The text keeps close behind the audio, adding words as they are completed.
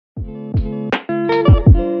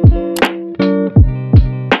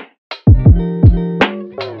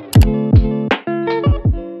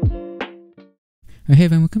Hey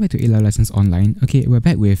everyone, welcome back to A-Level Lessons Online. Okay, we're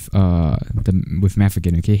back with math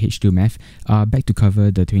again, okay, H2 math. Back to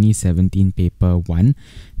cover the 2017 paper 1.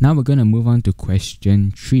 Now we're gonna move on to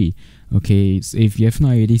question 3. Okay, so if you have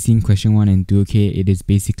not already seen question 1 and 2, okay, it is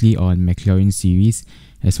basically on Maclaurin series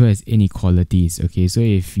as well as inequalities. Okay, so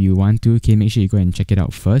if you want to, okay, make sure you go and check it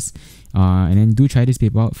out first. And then do try this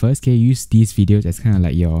paper out first. Okay, use these videos as kind of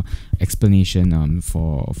like your explanation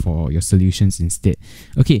for your solutions instead.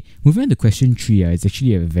 Okay, moving on to question 3. It's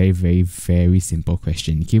actually a very simple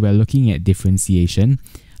question. Okay, we're looking at differentiation.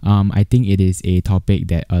 I think it is a topic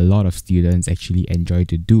that a lot of students actually enjoy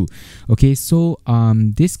to do. Okay, so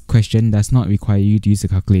this question does not require you to use a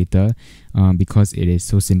calculator because it is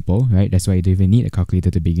so simple, right? That's why you don't even need a calculator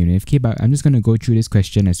to begin with. Okay, but I'm just going to go through this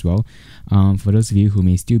question as well for those of you who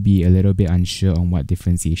may still be a little bit unsure on what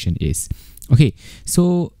differentiation is. Okay,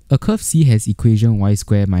 so a curve C has equation y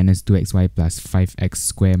squared minus 2xy plus 5x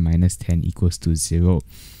squared minus 10 equals to 0.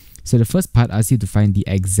 So the first part asks you to find the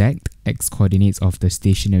exact x coordinates of the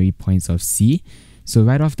stationary points of C. So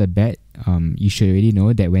right off the bat, you should already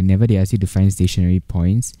know that whenever they ask you to find stationary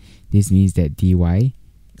points, this means that dy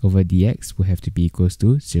over dx will have to be equals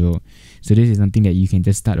to 0. So this is something that you can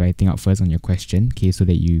just start writing out first on your question, okay, so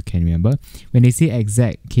that you can remember. When they say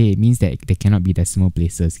exact, okay, it means that there cannot be decimal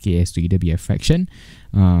places. Okay, it has to either be a fraction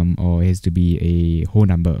or it has to be a whole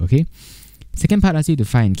number, okay. Second part asks you to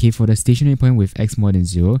find, okay, for the stationary point with x more than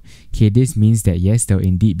 0, okay, this means that yes, there will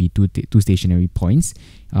indeed be two stationary points.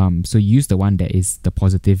 So use the one that is the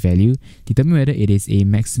positive value. Determine whether it is a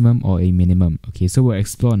maximum or a minimum. Okay, so we'll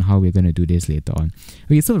explore on how we're going to do this later on.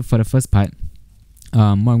 Okay, so for the first part, what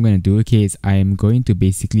I'm going to do, okay, is I'm going to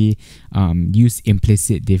basically use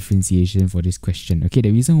implicit differentiation for this question. Okay,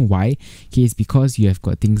 the reason why, okay, is because you have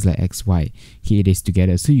got things like x, y, okay, it is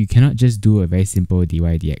together. So you cannot just do a very simple dy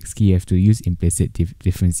dx. Okay, you have to use implicit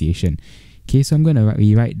differentiation. Okay, so I'm going to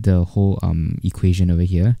rewrite the whole equation over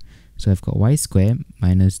here. So I've got y squared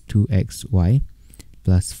minus 2xy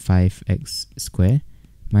plus 5x squared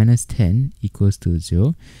minus 10 equals to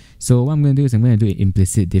 0. So what I'm going to do is I'm going to do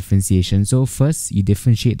implicit differentiation. So first, you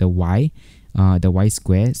differentiate the y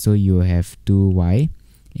squared. So you will have 2y.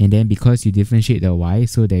 And then because you differentiate the y,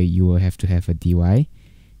 so that you will have to have a dy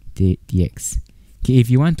dx. Okay, if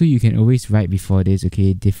you want to, you can always write before this,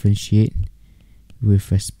 okay, differentiate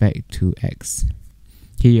with respect to x.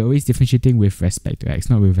 Okay, you're always differentiating with respect to x,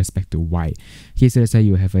 not with respect to y. Okay, so that's why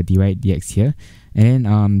you have a dy dx here. And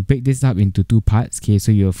then break this up into two parts. Okay,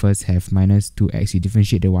 so you'll first have minus 2x. You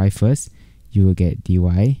differentiate the y first, you will get dy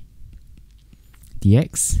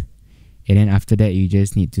dx. And then after that, you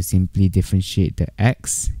just need to simply differentiate the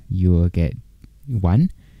x. You will get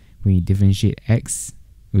 1. When you differentiate x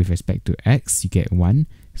with respect to x, you get 1.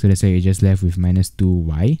 So that's why you're just left with minus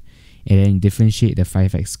 2y. And then differentiate the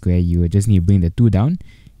 5x squared, you will just need to bring the 2 down,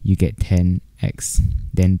 you get 10x.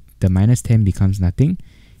 Then the minus 10 becomes nothing,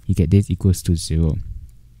 you get this equals to 0.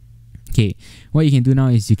 Okay, what you can do now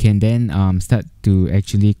is you can then start to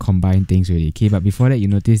actually combine things already. Okay, but before that, you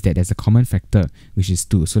notice that there's a common factor, which is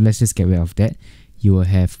 2. So let's just get rid of that. You will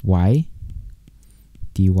have y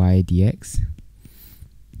dy dx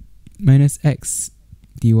minus x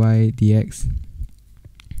dy dx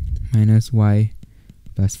minus y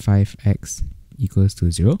plus 5x equals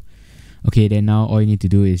to 0. Okay, then now all you need to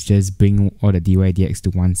do is just bring all the dy dx to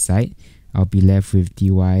one side. I'll be left with dy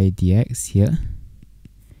dx here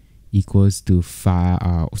equals to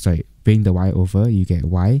bring the y over, you get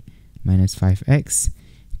y minus 5x.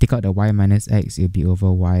 Take out the y minus x, it'll be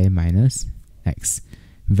over y minus x.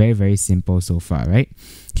 Very simple so far, right?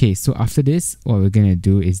 Okay, so after this, what we're going to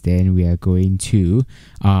do is then we are going to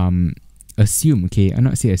assume, okay, I'm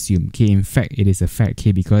not say assume, okay, in fact it is a fact,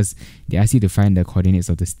 okay, because they ask you to find the coordinates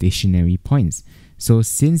of the stationary points. So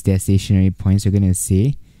since they're stationary points, we're going to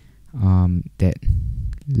say that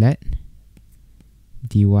let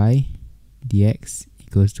dy dx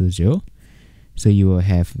equals to 0. So you will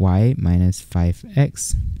have y minus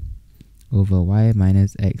 5x over y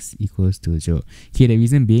minus x equals to 0. Okay, the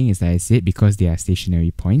reason being is, like I said, because they are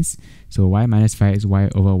stationary points. So y minus 5x y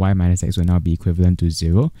over y minus x will now be equivalent to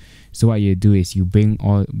 0. So what you do is you bring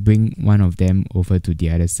one of them over to the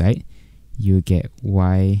other side. You get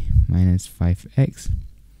y minus 5x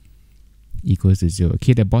equals to 0.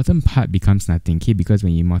 Okay, the bottom part becomes nothing, okay, because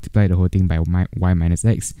when you multiply the whole thing by y minus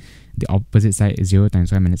x, the opposite side is 0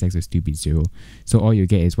 times y minus x will still be 0. So all you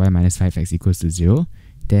get is y minus 5x equals to 0.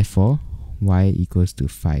 Therefore, y equals to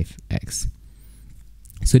 5x.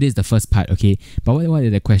 So this is the first part, okay. But what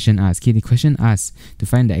did the question ask? Okay, the question asks to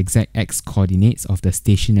find the exact x coordinates of the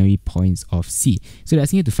stationary points of C. So they're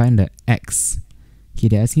asking you to find the x Okay,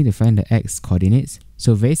 they're asking you to find the x coordinates.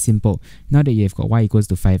 So very simple. Now that you have got y equals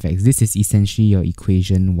to 5x, this is essentially your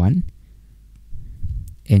equation 1.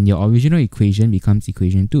 And your original equation becomes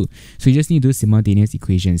equation 2. So you just need to do simultaneous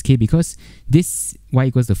equations. Okay, because this y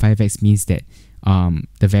equals to 5x means that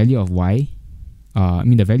the value of y,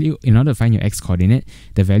 the value, in order to find your x coordinate,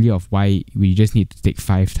 the value of y, we just need to take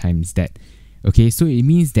 5 times that. Okay, so it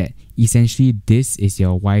means that essentially this is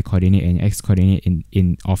your y coordinate and x coordinate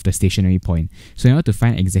of the stationary point. So in order to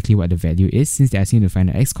find exactly what the value is, since they're asking you to find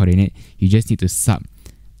the x coordinate, you just need to sub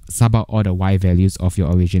out all the y values of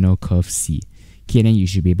your original curve C. Okay, and then you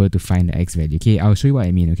should be able to find the x value. Okay, I'll show you what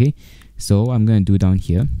I mean. Okay, so what I'm going to do down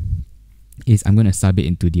here is I'm going to sub it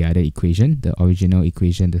into the other equation, the original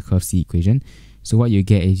equation, the curve C equation. So what you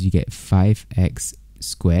get is you get 5x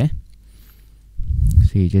squared.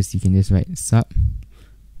 So you can just write sub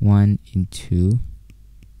 1 into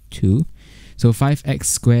 2. So 5x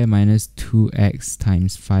squared minus 2x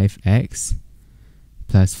times 5x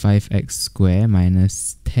plus 5x squared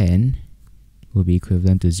minus 10 will be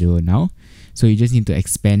equivalent to 0 now. So you just need to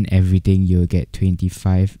expand everything. You'll get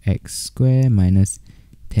 25x squared minus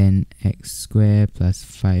 10x squared plus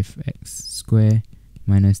 5x squared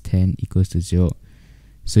minus 10 equals to 0.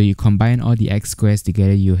 So you combine all the x squares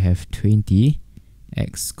together, you have 20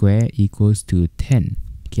 x squared equals to 10.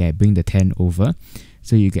 Okay, I bring the 10 over.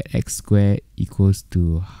 So you get x squared equals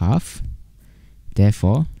to half.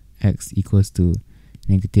 Therefore, x equals to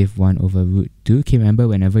negative 1 over root 2. Okay, remember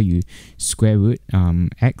whenever you square root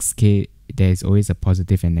x, okay, there is always a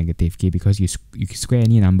positive and negative. Okay, because you square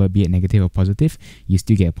any number, be it negative or positive, you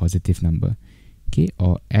still get a positive number. Okay,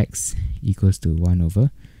 or x equals to 1 over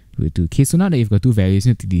root 2. Okay, so now that you've got two values, you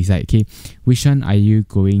need to decide, okay, which one are you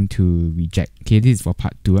going to reject? Okay, this is for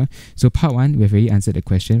part 2. So part 1, we've already answered the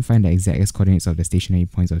question. Find the exact x coordinates of the stationary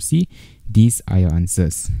points of C. These are your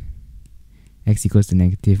answers. X equals to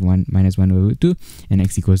negative 1 minus 1 over root 2 and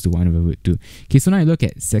x equals to 1 over root 2. Okay, so now you look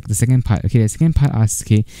at the second part. Okay, the second part asks,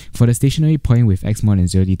 okay, for the stationary point with x more than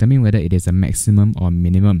 0, determine whether it is a maximum or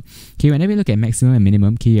minimum. Okay, whenever you look at maximum and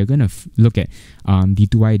minimum, okay, you're going to look at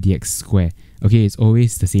d2y dx squared. Okay, it's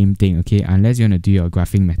always the same thing, okay, unless you want to do your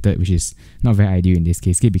graphing method, which is not very ideal in this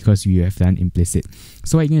case, okay, because you have done implicit.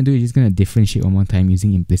 So what you're going to do is just going to differentiate one more time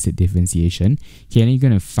using implicit differentiation. Okay, and then you're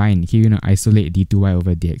going to find, okay, you're going to isolate d2y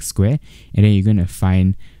over dx squared, and then you're going to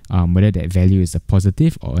find whether that value is a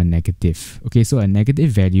positive or a negative. Okay, so a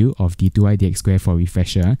negative value of d2y dx squared for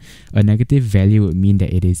refresher, a negative value would mean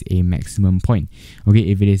that it is a maximum point. Okay,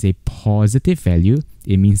 if it is a positive value,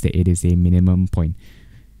 it means that it is a minimum point.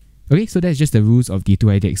 Okay, so that's just the rules of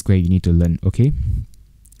d2y dx squared you need to learn, okay?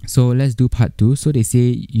 So let's do part 2. So they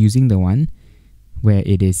say using the one where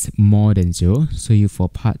it is more than 0. So for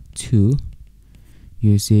part 2,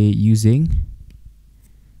 you say using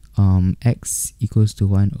x equals to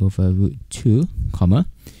 1 over root 2, comma.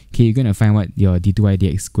 Okay, you're going to find what your d2y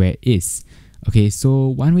dx squared is. Okay, so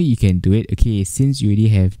one way you can do it, okay, since you already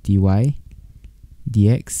have dy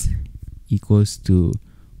dx equals to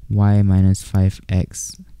y minus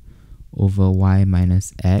 5x over y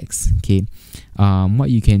minus x. Okay, what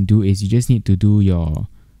you can do is you just need to do your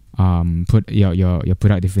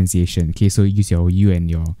product differentiation. Okay, so use your u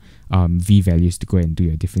and your v values to go and do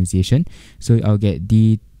your differentiation. So I'll get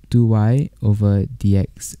d2y over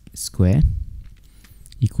dx squared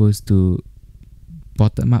equals to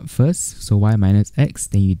bottom up first, so y minus x,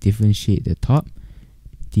 then you differentiate the top,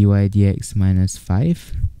 dy dx minus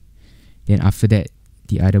 5, then after that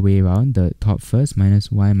the other way around, the top first,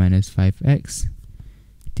 minus y minus 5x,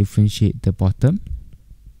 differentiate the bottom,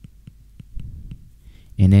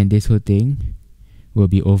 and then this whole thing will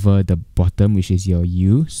be over the bottom, which is your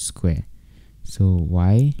u square. So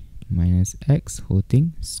y minus x whole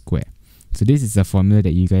thing square. So this is a formula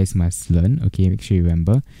that you guys must learn. Okay, make sure you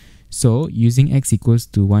remember. So using x equals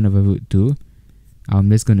to 1 over root 2, I'm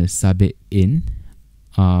just going to sub it in.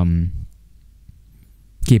 Okay,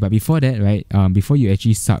 but before that, right, before you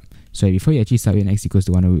actually sub in x equals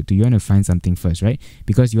to 1 over root 2, you want to find something first, right?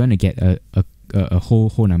 Because you want to get a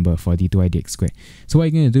whole number for d2y dx squared. So what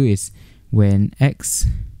you're going to do is, when x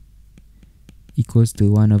equals to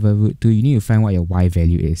 1 over root 2, you need to find what your y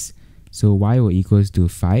value is. So y will equals to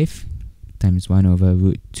 5 times 1 over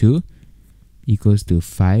root 2 equals to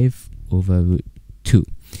 5 over root 2.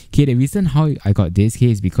 Okay, the reason how I got this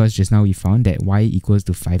here is because just now we found that y equals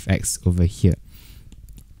to 5x over here.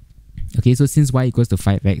 Okay, so since y equals to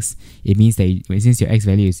 5x, it means that since your x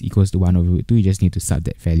value is equals to 1 over root 2, you just need to sub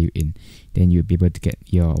that value in. Then you'll be able to get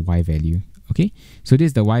your y value. Okay, so this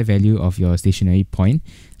is the y value of your stationary point.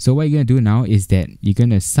 So what you're going to do now is that you're going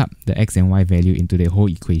to sub the x and y value into the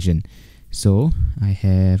whole equation. So I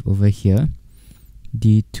have over here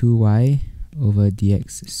d2y over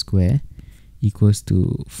dx square equals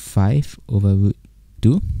to 5 over root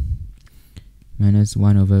 2 minus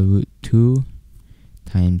 1 over root 2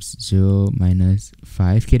 times 0 minus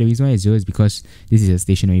 5. Okay, the reason why it's 0 is because this is a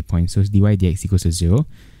stationary point. So dy dx equals to 0.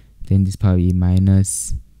 Then this part will be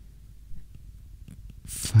minus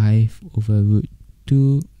 5 over root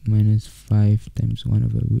 2 minus 5 times 1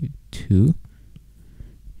 over root 2.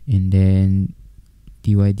 And then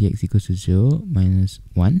dy dx equals to 0 minus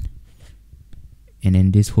 1. And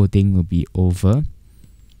then this whole thing will be over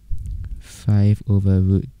 5 over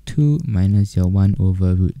root 2 minus your 1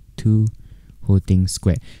 over root 2 whole thing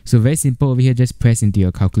squared. So very simple over here, just press into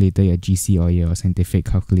your calculator, your GC or your scientific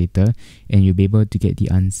calculator, and you'll be able to get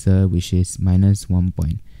the answer, which is minus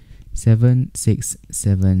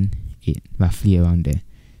 1.7678, roughly around there.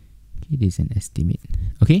 It is an estimate.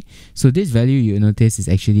 Okay, so this value you'll notice is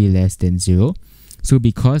actually less than 0. So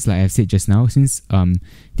because, like I've said just now, since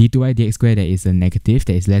d2y dx squared that is a negative,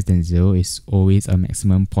 that is less than 0, is always a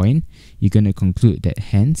maximum point, you're going to conclude that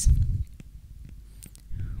hence,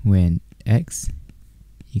 when x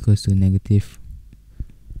equals to negative,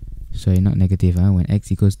 sorry, not negative, when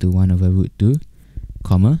x equals to 1 over root 2,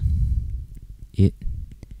 comma, it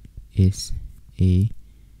is a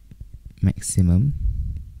maximum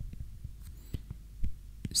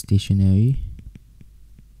stationary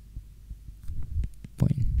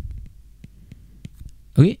point.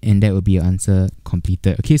 Okay, and that will be your answer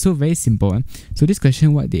completed. Okay, so very simple. So this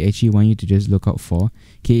question, what they actually want you to just look out for,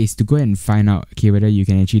 okay, is to go and find out, okay, whether you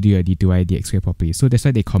can actually do your d2y dx squared properly. So that's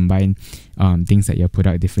why they combine things like your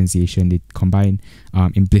product differentiation, they combine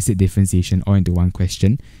implicit differentiation all into one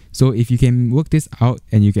question. So if you can work this out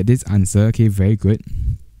and you get this answer, okay, very good.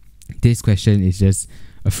 This question is just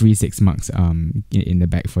a free 6 marks in the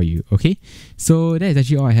bag for you. Okay, so that is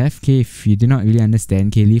actually all I have. Okay, if you do not really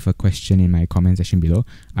understand, okay, leave a question in my comment section below.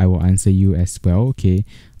 I will answer you as well. Okay,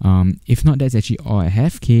 if not, that's actually all I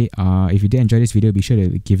have. Okay, if you did enjoy this video, be sure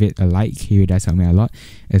to give it a like. Okay, it does help me a lot,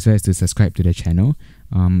 as well as to subscribe to the channel.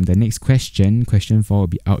 The next question 4, will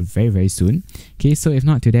be out very soon. Okay, so if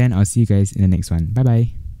not till then, I'll see you guys in the next one. Bye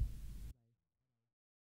bye.